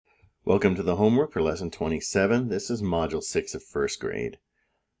Welcome to the homework for lesson 27. This is module 6 of first grade.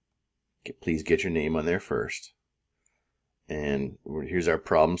 Please get your name on there first. And here's our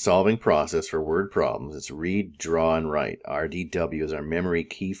problem solving process for word problems. It's read, draw, and write. RDW is our memory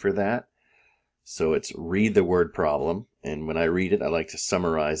key for that. So it's read the word problem, and when I read it, I like to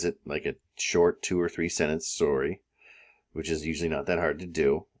summarize it like a short 2 or 3 sentence story, which is usually not that hard to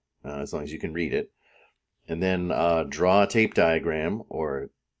do, as long as you can read it. And then draw a tape diagram or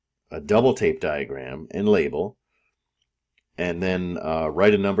a double tape diagram and label, and then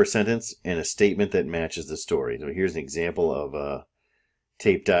write a number sentence and a statement that matches the story. So here's an example of a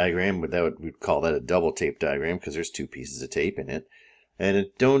tape diagram. We'd call that a double tape diagram because there's 2 pieces of tape in it. And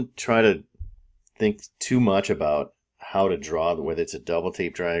don't try to think too much about how to draw, whether it's a double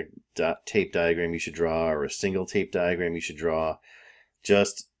tape diagram you should draw or a single tape diagram you should draw.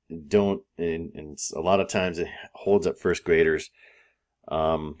 Just don't, and a lot of times it holds up first graders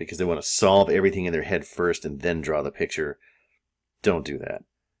because they want to solve everything in their head first and then draw the picture. Don't do that.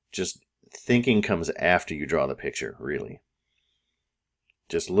 Just thinking comes after you draw the picture, really.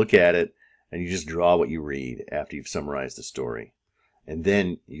 Just look at it and you just draw what you read after you've summarized the story. And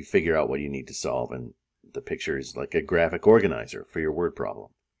then you figure out what you need to solve, and the picture is like a graphic organizer for your word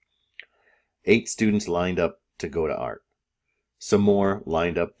problem. 8 students lined up to go to art. Some more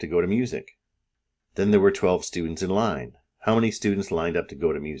lined up to go to music. Then there were 12 students in line. How many students lined up to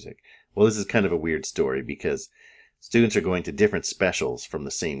go to music? Well, this is kind of a weird story because students are going to different specials from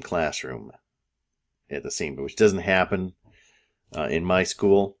the same classroom which doesn't happen in my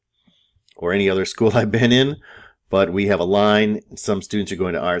school or any other school I've been in. But we have a line. Some students are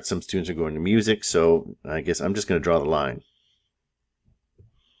going to art, some students are going to music, so I guess I'm just going to draw the line.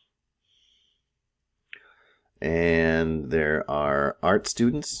 And there are art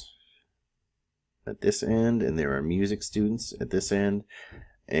students at this end, and there are music students at this end.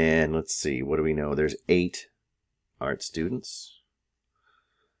 And let's see, what do we know? There's 8 art students.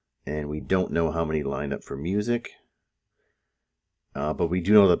 And we don't know how many lined up for music. But we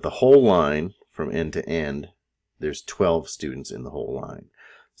do know that the whole line from end to end, there's 12 students in the whole line.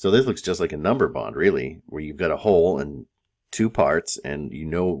 So this looks just like a number bond, really, where you've got a whole and 2 parts, and you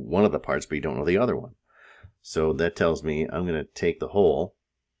know one of the parts, but you don't know the other one. So that tells me I'm going to take the whole,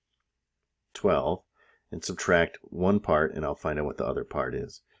 12, and subtract 1 part, and I'll find out what the other part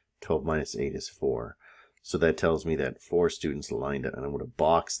is. 12 minus 8 is 4. So that tells me that 4 students lined up, and I'm going to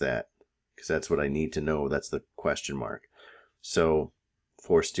box that, because that's what I need to know. That's the question mark. So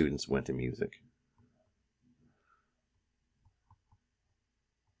 4 students went to music.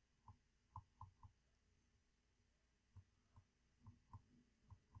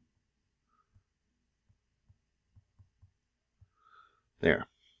 There.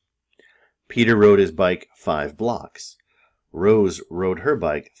 Peter rode his bike 5 blocks. Rose rode her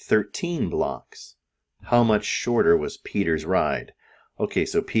bike 13 blocks. How much shorter was Peter's ride? Okay,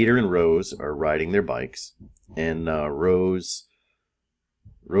 so Peter and Rose are riding their bikes, and Rose's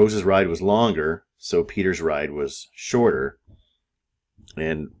ride was longer, so Peter's ride was shorter.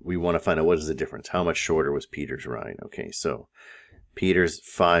 And we want to find out what is the difference. How much shorter was Peter's ride? Okay, so Peter's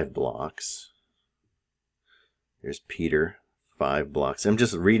 5 blocks. There's Peter. 5 blocks. I'm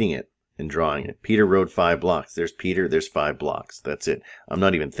just reading it and drawing it. Peter rode 5 blocks. There's Peter, there's 5 blocks. That's it. I'm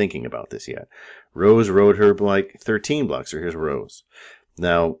not even thinking about this yet. Rose rode her bike 13 blocks. So here's Rose.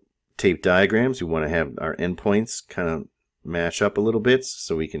 Now, tape diagrams, we want to have our endpoints kind of match up a little bit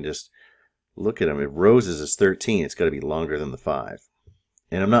so we can just look at them. If Rose's is 13, it's got to be longer than the 5.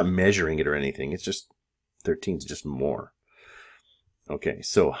 And I'm not measuring it or anything. It's just 13 is just more. Okay,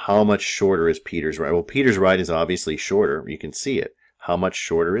 so how much shorter is Peter's ride? Well, Peter's ride is obviously shorter. You can see it. How much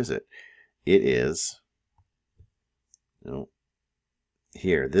shorter is it? It is,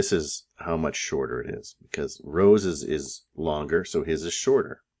 here, this is how much shorter it is, because Rose's is longer, so his is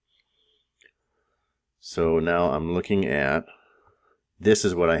shorter. So now I'm looking at, this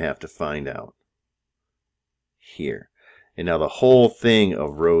is what I have to find out here. And now the whole thing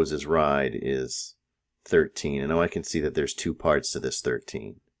of Rose's ride is 13, and now I can see that there's 2 parts to this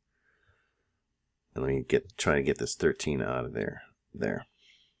 13. And let me try to get this 13 out of there. There.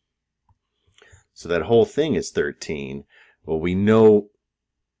 So that whole thing is 13. Well, we know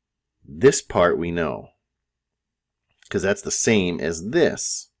this part, we know, because that's the same as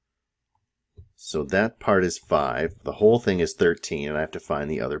this. So that part is 5. The whole thing is 13, and I have to find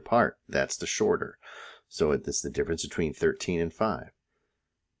the other part. That's the shorter. So it's the difference between 13 and 5.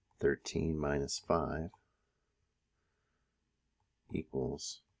 13 minus 5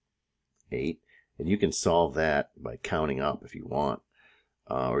 equals 8. And you can solve that by counting up if you want.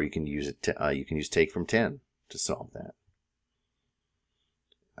 Or you can use take from 10 to solve that.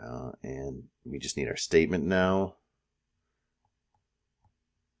 And we just need our statement now.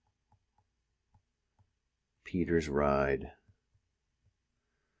 Peter's ride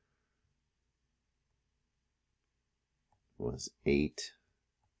was 8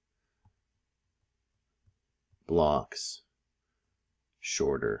 blocks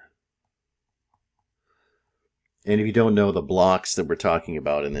shorter. And if you don't know the blocks that we're talking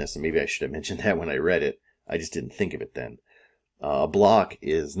about in this, and maybe I should have mentioned that when I read it, I just didn't think of it then. A block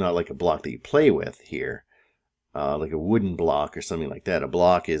is not like a block that you play with here, like a wooden block or something like that. A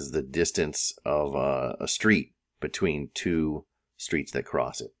block is the distance of a street between two streets that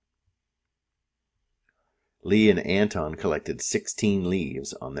cross it. Lee and Anton collected 16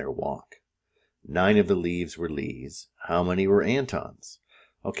 leaves on their walk. 9 of the leaves were Lee's. How many were Anton's?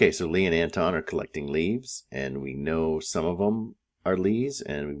 Okay, so Lee and Anton are collecting leaves, and we know some of them are Lee's,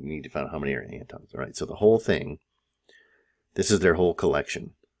 and we need to find out how many are Anton's. All right, so the whole thing, this is their whole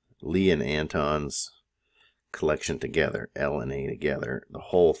collection. Lee and Anton's collection together, L and A together, the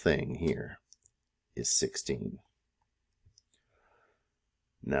whole thing here is 16.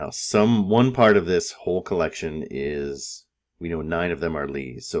 Now, one part of this whole collection is, we know 9 of them are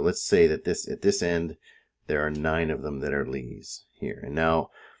Lee's. So let's say that at this end, there are 9 of them that are Lee's here. And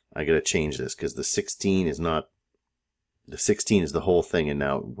now I got to change this because the 16 is not, the 16 is the whole thing. And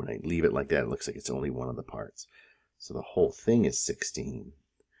now when I leave it like that, it looks like it's only one of the parts. So the whole thing is 16.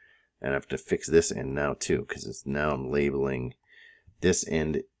 And I have to fix this end now too, because it's now I'm labeling this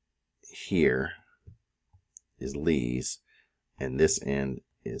end here is Lee's, and this end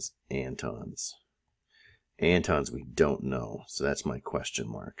is Anton's. Anton's we don't know, so that's my question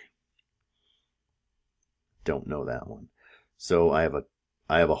mark. Don't know that one. So I have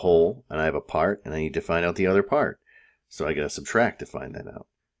a whole and I have a part, and I need to find out the other part. So I got to subtract to find that out.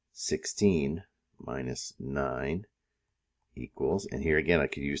 16 minus 9 equals, and here again I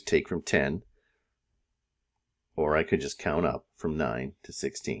could use take from 10, or I could just count up from 9 to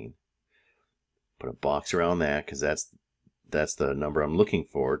 16. Put a box around that because that's the number I'm looking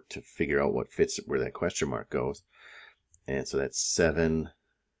for to figure out what fits where that question mark goes. And so that's 7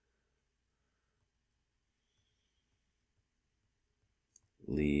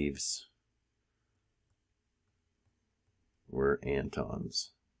 leaves were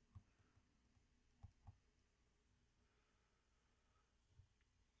Anton's.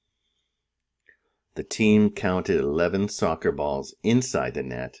 The team counted 11 soccer balls inside the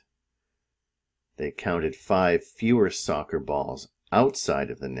net. They counted 5 fewer soccer balls outside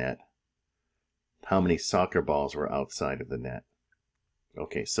of the net. How many soccer balls were outside of the net?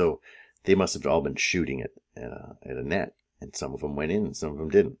 Okay, so they must have all been shooting at a net, and some of them went in and some of them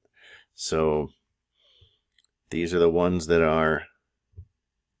didn't. So these are the ones that are,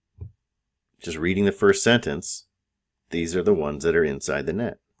 just reading the first sentence, these are the ones that are inside the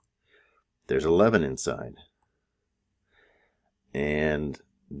net. There's 11 inside. And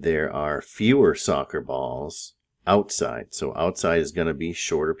there are fewer soccer balls outside. So outside is going to be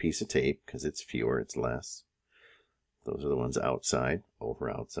shorter piece of tape because it's fewer, it's less. Those are the ones outside, over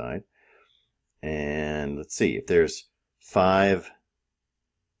outside. And let's see, if there's 5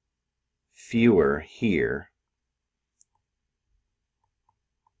 fewer here,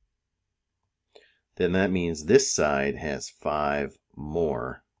 then that means this side has 5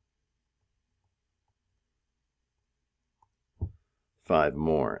 more. 5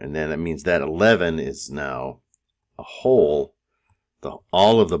 more, and then that means that 11 is now a whole.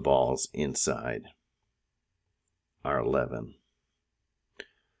 All of the balls inside are 11.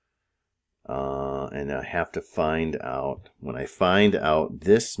 And I have to find out, when I find out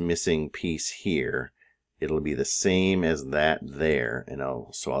this missing piece here, it'll be the same as that there, and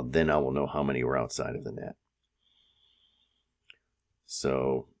then I will know how many were outside of the net.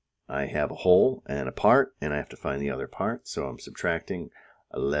 So I have a whole and a part, and I have to find the other part. So I'm subtracting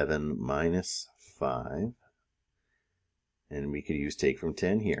 11 minus 5. And we could use take from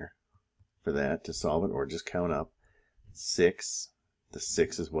 10 here for that to solve it, or just count up. 6. The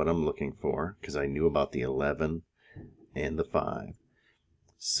 6 is what I'm looking for because I knew about the 11 and the 5.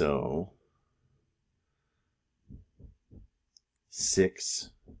 So 6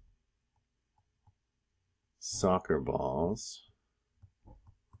 soccer balls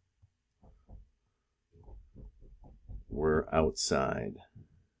were outside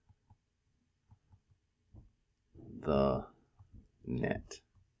the net.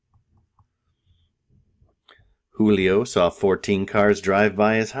 Julio saw 14 cars drive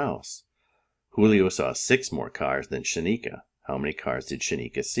by his house. Julio saw 6 more cars than Shanika. How many cars did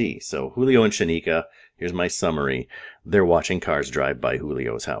Shanika see? So Julio and Shanika, here's my summary. They're watching cars drive by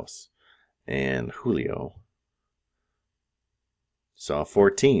Julio's house. And Julio saw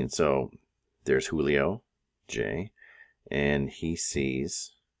 14. So there's Julio, J, and he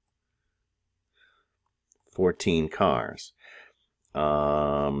sees 14 cars.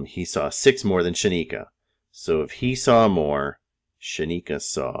 He saw 6 more than Shanika. So if he saw more, Shanika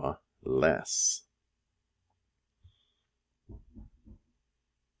saw less.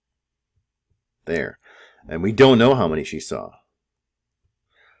 There. And we don't know how many she saw.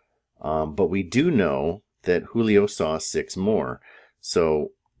 But we do know that Julio saw 6 more.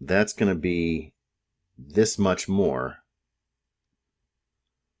 So that's going to be this much more.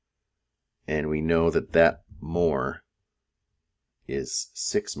 And we know that that more is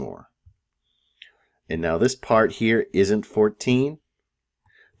 6 more. And now this part here isn't 14.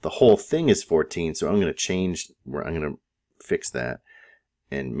 The whole thing is 14, so I'm going to change, I'm going to fix that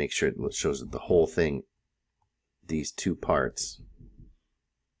and make sure it shows that the whole thing, these 2 parts.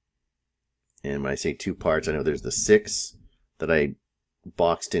 And when I say 2 parts, I know there's the 6 that I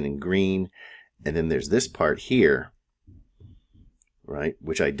boxed in green, and then there's this part here, right,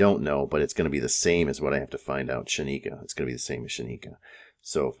 which I don't know, but it's going to be the same as what I have to find out, Shanika. It's going to be the same as Shanika.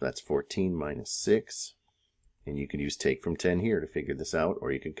 So if that's 14 minus 6, and you can use take from 10 here to figure this out,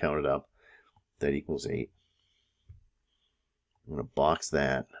 or you can count it up. That equals 8. I'm going to box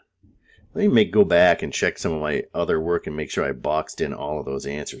that. Let me go back and check some of my other work and make sure I boxed in all of those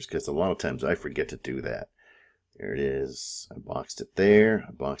answers, because a lot of times I forget to do that. There it is. I boxed it there.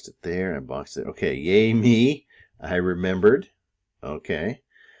 I boxed it there. I boxed it. Okay, yay me. I remembered. Okay.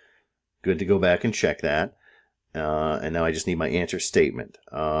 Good to go back and check that. And now I just need my answer statement.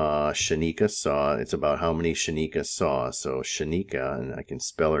 Shanika saw, it's about how many Shanika saw. So Shanika, and I can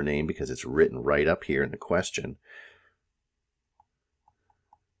spell her name because it's written right up here in the question.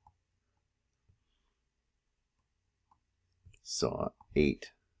 Saw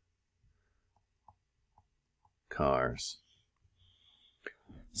 8 cars.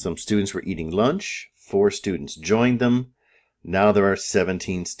 Some students were eating lunch. 4 students joined them. Now there are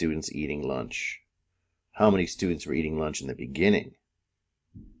 17 students eating lunch. How many students were eating lunch in the beginning?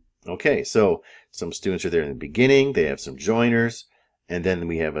 Okay, so some students are there in the beginning. They have some joiners. And then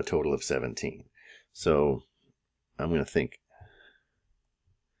we have a total of 17. So I'm going to think.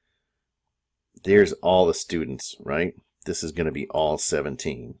 There's all the students, right? This is going to be all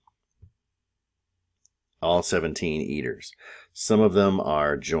 17. All 17 eaters. Some of them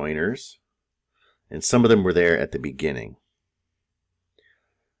are joiners, and some of them were there at the beginning.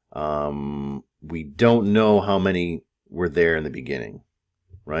 We don't know how many were there in the beginning,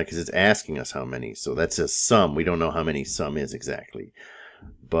 right? Because it's asking us how many. So that says some. We don't know how many some is exactly.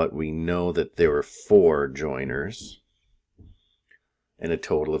 But we know that there were 4 joiners and a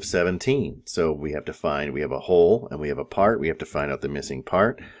total of 17. So we have to find, we have a whole and we have a part. We have to find out the missing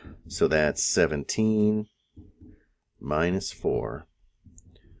part. So that's 17 minus 4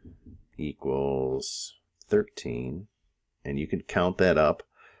 equals 13. And you can count that up,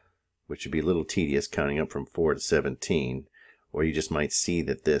 which would be a little tedious, counting up from 4 to 17. Or you just might see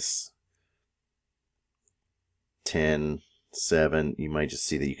that this 10, 7, you might just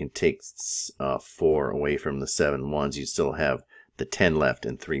see that you can take 4 away from the 7 ones. You still have the 10 left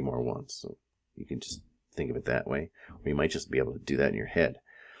and 3 more ones. So you can just think of it that way. Or you might just be able to do that in your head.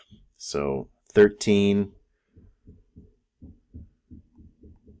 So 13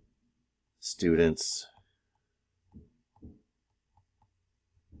 students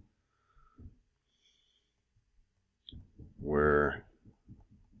were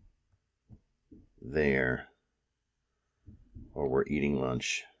there or were eating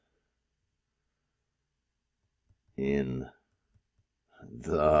lunch in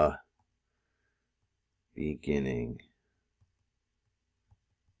the beginning.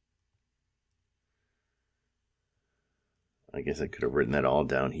 I guess I could have written that all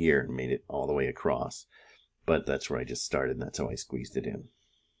down here and made it all the way across, but that's where I just started and that's how I squeezed it in.